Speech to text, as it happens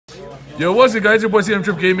Yo, what's it, guys? Your boy CM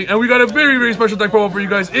Trif Gaming, and we got a very, very special deck promo for you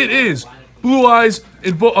guys. It is Blue Eyes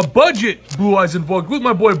Invoked, a budget Blue Eyes Invoked with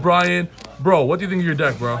my boy Brian. Bro, what do you think of your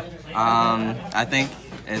deck, bro? I think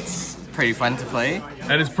it's pretty fun to play.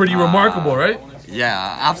 And it's pretty remarkable, right?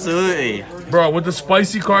 Yeah, absolutely. Bro, with the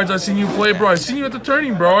spicy cards I seen you play, bro. I seen you at the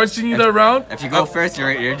turning, bro. I seen you that round. If you go first,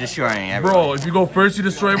 you're destroying everyone. Bro, if you go first, you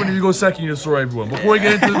destroy everyone. If you go second, you destroy everyone. Before we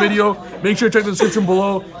get into the video, make sure to check the description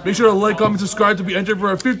below. Make sure to like, comment, subscribe to be entered for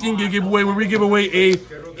our 15 gig giveaway where we give away a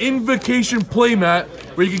Invocation playmat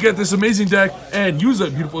where you can get this amazing deck and use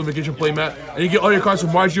that beautiful Invocation playmat. And you get all your cards from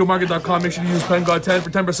mygeomarket.com. Make sure to use PenGod10 for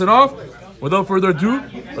 10% off. Without further ado,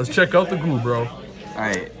 let's check out the glue, bro.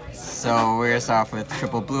 Alright, so we're gonna start off with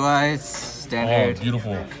triple Blue Eyes, standard. Oh,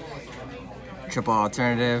 beautiful. Triple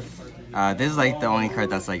alternative. This is like the only card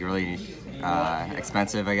that's like really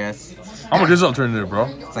expensive, I guess. How much is the alternative, bro?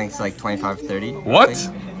 I think it's like 25, 30. What?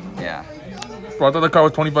 Yeah. Bro, I thought the card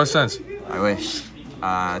was 25 cents. I wish.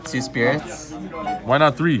 2 spirits. Why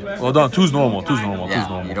not 3? Well done. 2's normal. 2's normal. Yeah, 2's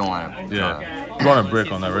normal. you don't want to. Yeah. You want a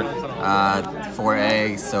brick on that, right? 4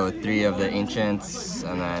 eggs, so 3 of the ancients,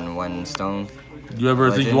 and then 1 stone. You ever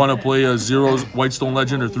legend. think you want to play a 0 White Stone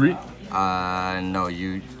Legend or 3? No,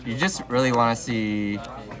 you just really want to see.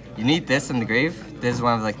 You need this in the grave. This is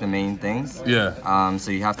one of like the main things. Yeah. So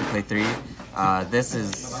you have to play 3. This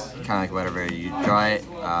is kind of like whatever. You draw it.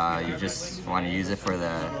 You just want to use it for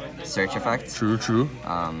the search effect. True, true.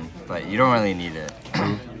 But you don't really need it.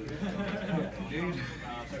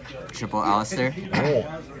 Triple Alistair. Oh.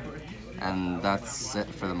 And that's it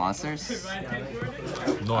for the monsters.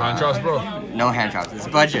 No hand traps, bro? No hand traps. It's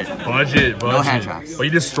budget. Budget. No hand traps. But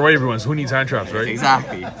you destroy everyone, so who needs hand traps, right?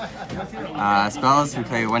 Exactly. Spells, we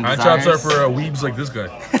play 1 hand desires. traps are for weebs like this guy.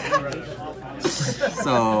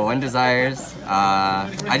 So 1 desires.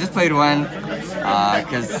 I just played 1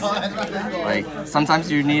 because like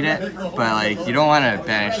sometimes you need it, but like you don't want to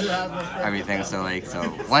banish everything. So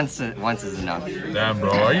once is enough. Damn,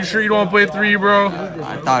 bro. Are you sure you don't want to play 3, bro?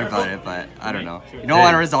 I thought about it, but I don't know. You don't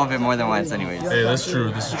want to resolve it more than once, anyways. Hey, that's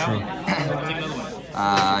true. This is true.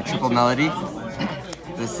 Triple Melody.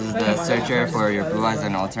 This is the searcher for your Blue Eyes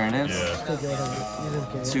and alternatives.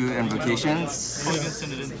 Yeah. 2 invocations.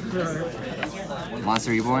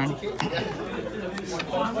 Monster Reborn.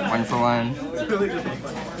 1 for 1.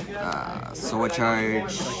 Soul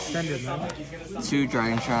Charge. 2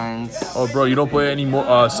 Dragon Shrines. Oh, bro, you don't play any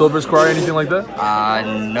more Silver Scry or anything like that?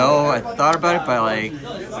 No, I thought about it, but like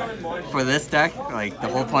for this deck, like the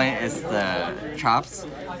whole point is the traps.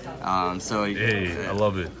 So hey, I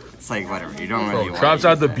love it. It's like whatever. You don't really want. Traps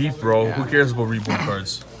out the beef, bro. Yeah. Who cares about Reborn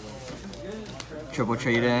cards? Triple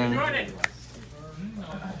trade-in.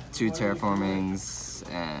 2 terraformings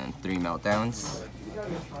and 3 meltdowns.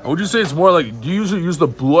 Would you say it's more like, do you usually use the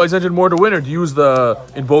Blue Eyes engine more to win, or do you use the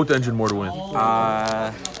Invoked engine more to win?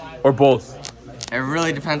 Or both? It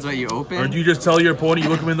really depends what you open. Or do you just tell your opponent, you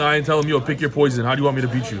look him in the eye and tell him, yo, pick your poison. How do you want me to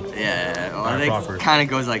beat you? Yeah, well, it kind of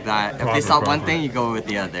goes like that. If they stop one thing, you go with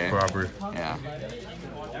the other. Proper. Yeah.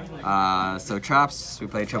 So traps, we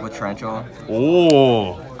play triple torrential.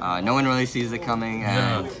 Oh. No one really sees it coming,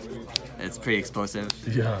 and it's pretty explosive.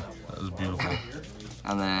 Yeah, that was beautiful.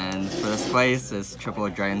 And then for the spice, it's triple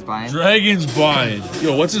Dragon's Bind. Dragon's Bind.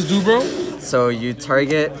 Yo, what's this do, bro? So you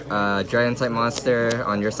target a dragon type monster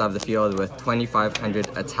on your side of the field with 2,500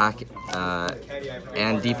 attack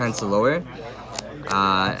and defense lower.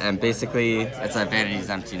 And basically, it's a Vanity's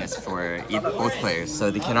Emptiness for both players. So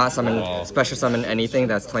they cannot summon, special summon anything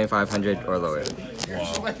that's 2,500 or lower.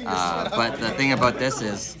 But the thing about this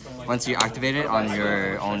is, once you activate it on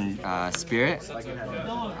your own spirit,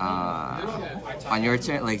 on your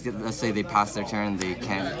turn, like let's say they pass their turn, they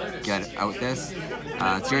can't get out this.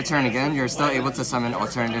 It's your turn again. You're still able to summon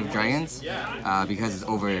alternative dragons because it's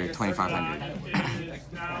over 2,500.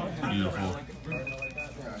 Beautiful.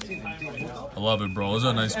 I love it, bro. Those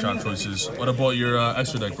are nice trap choices. What about your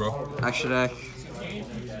extra deck, bro? Extra deck.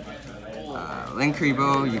 Link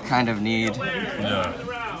Rebo, you kind of need. Yeah.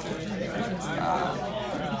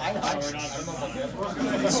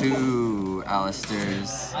 2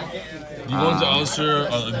 Alistairs. You go into Alistair,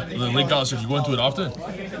 the Link Alistair, you go into it often?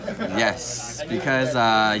 Yes, because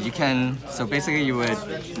you can, so basically you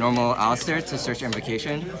would normal Alistair to search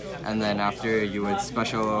Invocation, and then after you would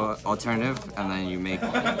special alternative, and then you make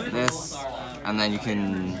this, and then you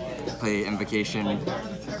can play Invocation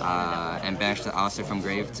and banish the Alistair from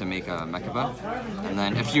grave to make a Mechaba. And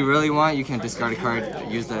then if you really want, you can discard a card,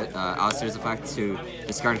 use the Alistair's effect to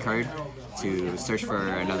discard a card to search for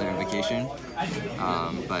another Invocation.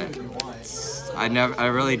 But I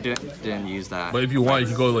really didn't use that. But if you want, you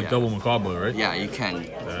can go like double Macabre, right? Yeah, you can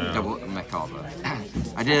double Macabre.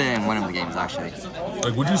 I did it in one of the games actually.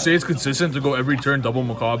 Like, would you say it's consistent to go every turn double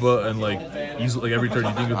Makaba and like easily like every turn?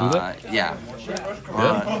 You think you'll do that? Yeah.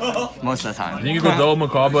 Well, most of the time. You think you go double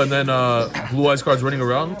Makaba and then blue eyes cards running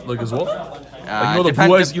around like as well? Like, you know the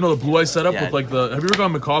blue eyes, you know the blue eyes setup with like the. Have you ever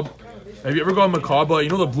gone Makaba? Have you ever gone Makaba? You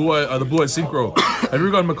know the blue eye synchro. Have you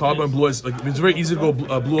ever gone Makaba and blue eyes? Like, it's very easy to go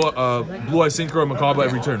blue eye synchro and Makaba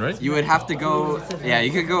every turn, right? You would have to go. Yeah,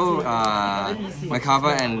 you could go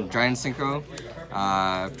Makaba and Giant synchro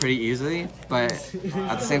pretty easily, but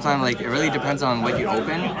at the same time, like it really depends on what you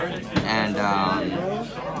open, and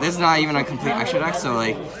this is not even a complete extra deck, so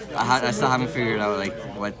like I still haven't figured out like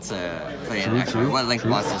what to play in extra, what link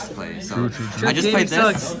monsters to play. So I just played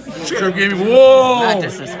this. Trif Gaming, whoa! Not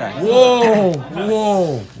disrespect. Whoa!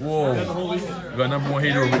 Whoa! Whoa! We got number one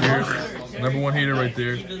hater over here. Number one hater right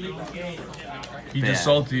there. He's just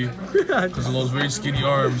salty because of those very skinny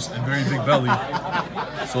arms and very big belly.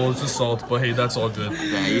 So it's just salt, but hey, that's all good.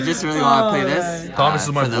 Yeah, you just really want to play this. Thomas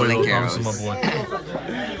is my boy, though. Thomas is my boy.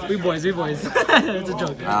 We boys. It's a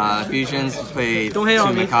joke. Fusions, play Don't hate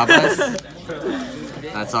on me. 2 Makabas.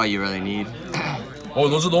 That's all you really need. Oh,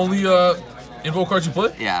 those are the only info cards you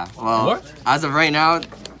play? Yeah, well, What? as of right now,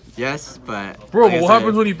 yes, but... Bro, like but I what said,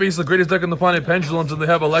 happens when you face the greatest deck on the planet, Pendulums, and they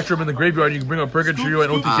have Electrum in the graveyard and you can bring up Purgatrio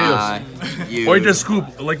and OTKs? Or you just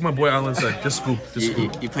scoop, like my boy Alan said, just scoop, just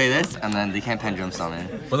scoop. You play this, and then they can't Pendulum Summon.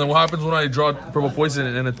 But then what happens when I draw Purple Poison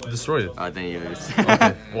and it destroy it? Then you lose.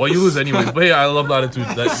 Okay. Well, you lose anyways, but hey, I love the attitude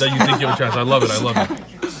that you think you have a chance. I love it, I love it.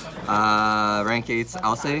 Rank 8's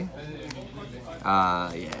Alcei.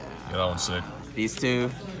 Yeah. Yeah, that one's sick. These two.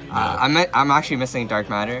 I'm actually missing Dark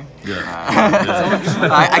Matter. Yeah.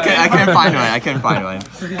 I couldn't find one. I couldn't find one.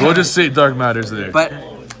 We'll just say Dark Matter's there. But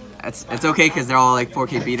it's okay because they're all like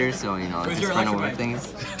 4K beaters, so you know it's just fun over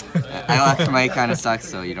things. Electromite kind of sucks,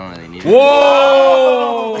 so you don't really need it.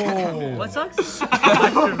 Whoa! What sucks?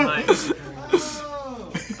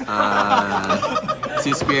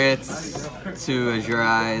 2 Spirits, 2 Azure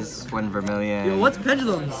Eyes, 1 Vermilion. Yo, what's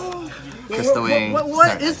pendulums? Crystal Wing.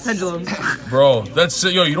 What is pendulums? Bro, that's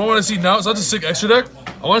sick. Yo, you don't want to see now? It's such a sick extra deck.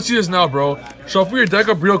 I want to see this now, bro. Shuffle your deck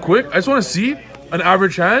up real quick. I just want to see an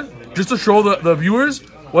average hand, just to show the viewers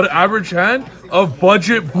what an average hand of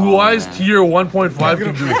budget Blue Eyes tier 1.5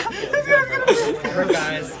 can do.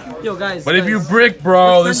 Yo, guys. But if you brick,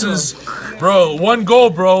 bro, this is, bro, one goal,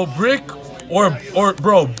 bro. Brick or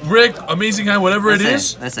bro, brick, amazing hand, whatever it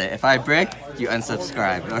is. Listen, if I brick, you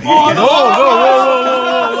unsubscribe. Okay? Whoa.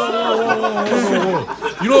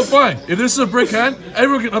 You know, fine. If this is a brick hand,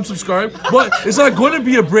 everyone can unsubscribe. But it's not going to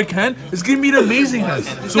be a brick hand. It's going to be an amazing hand.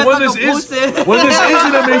 So when this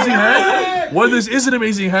is an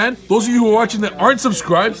amazing hand, those of you who are watching that aren't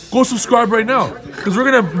subscribed, go subscribe right now. Because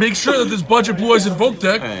we're going to make sure that this budget Blue Eyes Invoked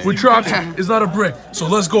deck with Trif is not a brick. So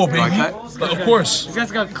let's go, baby. Of course. You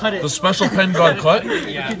guys gotta cut it. The special pen got cut.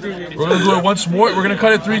 We're going to do it once more. We're going to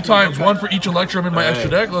cut it 3 times. 1 for each Electrum in my extra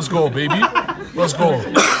deck. Let's go, baby. Let's go.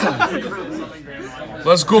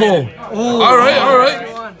 Let's go. All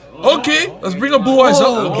right. Okay, let's bring up Blue Eyes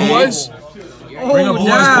up. Blue Eyes. Bring up Blue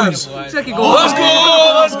Eyes, please. Check it, Let's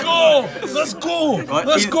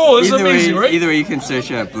go. This is amazing, right? Either way, you can search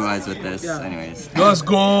Blue Eyes with this. Anyways. Let's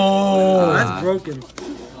go. That's broken.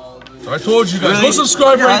 I told you guys. Go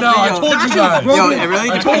subscribe right now. I told you guys. Yo, it really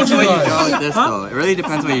depends what you draw with this, though. It really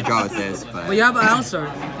depends what you draw with this. But you have an answer.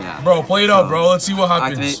 Yeah. Bro, play it out, bro. Let's see what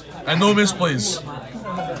happens. And no misplays.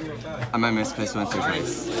 I might misplace once or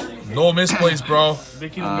twice. No misplays, bro.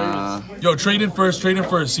 Yo, trade in first.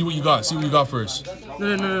 See what you got. first.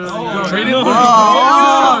 No. Trade in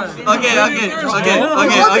first. Okay.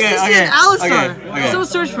 So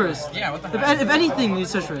search first. Yeah, what the heck? If anything, you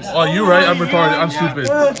search first. Oh, you right. I'm retarded. I'm stupid.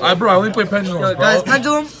 Bro, I only play Pendulums, bro. Guys,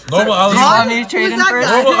 pendulum. Normal Alistair. Do you want me to trade in first?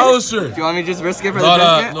 Normal Alistair. Do you want me to just risk it for the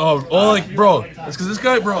biscuit? No. Oh, like, bro. It's because this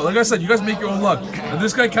guy, bro, like I said, you guys make your own luck. And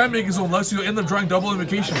this guy can't make his own luck, so you'll end up drawing double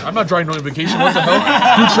invocation. I'm not drawing no invocation. What the hell?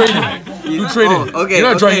 Who traded? Okay, You're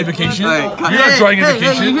not drawing invocation. You're not drawing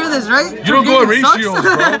invocation. Hey, you hear this, right? You don't go at ratios,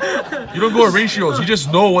 bro. You don't go at ratios. You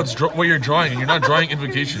just know what you're drawing, and you're not drawing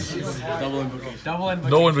invocations. Double invocation.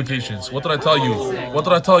 No invocations. What did I tell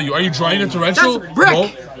you? Are you drawing a torrential? That's brick. No.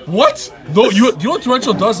 What? No, you know what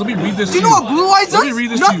torrential does? Let me read this to you. Do you know what Blue Eyes does? Let me read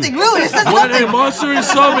this to you. Nothing, literally. It says When nothing. a monster is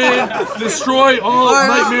summoned, destroy all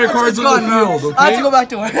nightmare cards on the field, I have to go okay? back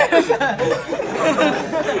to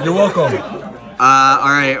work. You're welcome.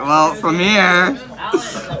 Alright, well, from here,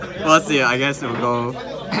 let's see, I guess we'll go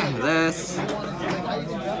this.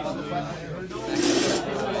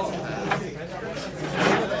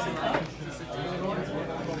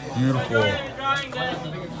 Beautiful.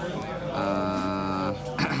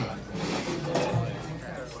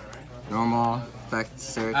 Normal effects.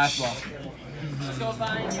 search.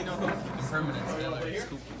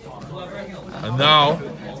 And now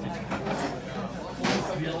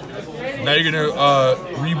you're gonna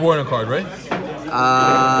reborn a card, right?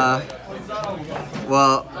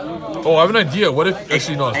 Well. Oh, I have an idea. What if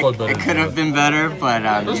actually no, it's probably better. It could have been better, but you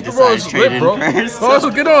bro, decided to trade in bro. first. Oh, it's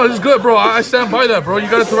okay, no, it's good, bro. I stand by that, bro. You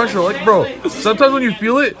got a torrential, like, bro. Sometimes when you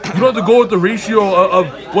feel it, you don't have to go with the ratio of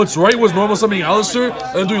what's right, what's normal, something Alistair,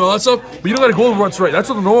 and doing all that stuff. But you don't gotta go with what's right. That's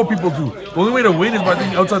what the normal people do. The only way to win is by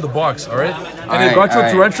thinking outside the box, all right? And they got you a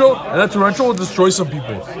torrential, and that torrential will destroy some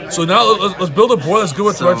people. So now let's build a board that's good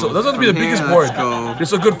with torrential. It doesn't have to be the biggest board.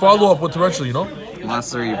 Just a good follow up with torrential, you know?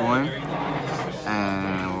 Monster Reborn.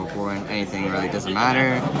 Anything really doesn't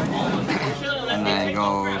matter. And then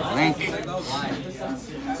go Link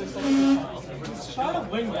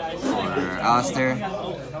for Alistair.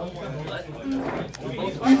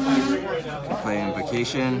 Play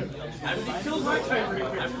Invocation.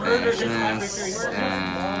 Banish this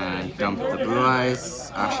and dump the blue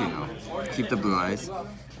eyes. Actually no. Keep the blue eyes.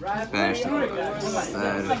 Banish the blue eyes.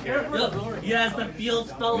 Instead,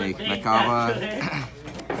 make Makaba.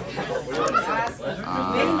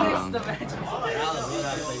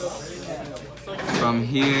 From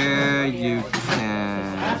here, you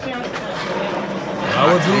can. What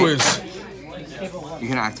I would do is you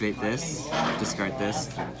can activate this, discard this.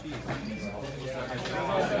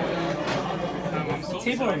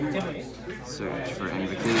 Search for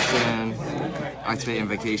Invocation. Activate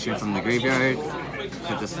Invocation from the graveyard.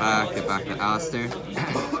 Put this back. Get back to Alistair.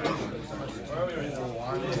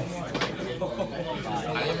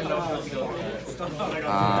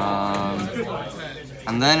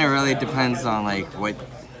 And then it really depends on like what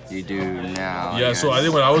you do now. Yeah, so I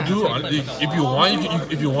think what I would do, if you want,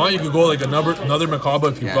 you could go like another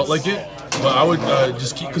Makaba if you felt like it. But I would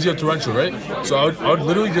just keep, because you have torrential, right? So I would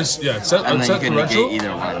literally just set and then set you can torrential. Negate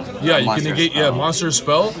either one. Yeah, you can negate monster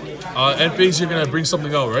spell. End phase you're gonna bring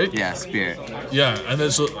something out, right? Yeah, spirit. Yeah, and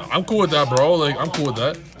then so I'm cool with that, bro. Like I'm cool with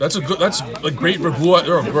that. That's like great for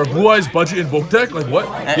Blue Eyes budget Invoke deck. Like what?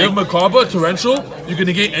 You have Makaba, torrential. You can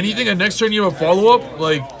negate anything, and next turn you have a follow up.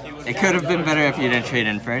 Like it could have been better if you didn't trade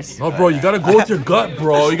in first. No, bro, you gotta go with your gut,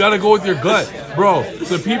 bro. You gotta go with your gut, bro.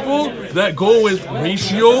 The people that go with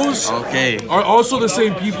ratios are also the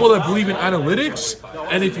same people that believe in analytics.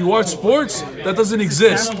 And if you watch sports, that doesn't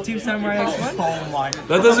exist.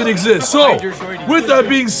 That doesn't exist. So, with that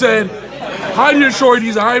being said, hide your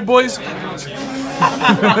shorties, alright, boys?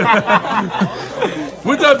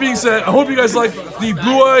 With that being said, I hope you guys like the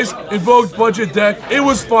Blue Eyes Invoked budget deck. It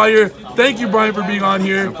was fire. Thank you, Brian, for being on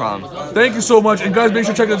here. No problem. Thank you so much. And guys, make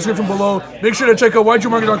sure to check out the description below. Make sure to check out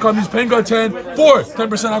YGMarket.com. Use Penga10 for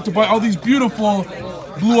 10% off to buy all these beautiful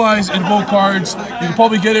Blue Eyes Invoke cards. You can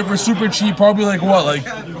probably get it for super cheap. Probably like what? Like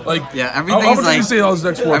yeah, everything's how much do you say all this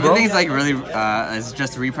decks for, everything's like really it's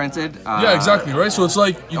just reprinted. Yeah, exactly, right? So it's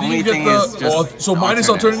like you think you get the so minus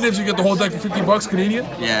alternatives, you get the whole deck for $50 Canadian?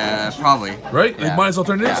 Yeah, probably. Right? Yeah. Like minus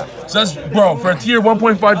alternatives? Yeah. So that's bro, for a tier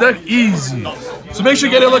 1.5 deck, easy. So make sure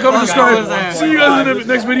you get it, like, comment, subscribe. See you guys in the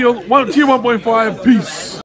next video. Tier 1.5. Peace.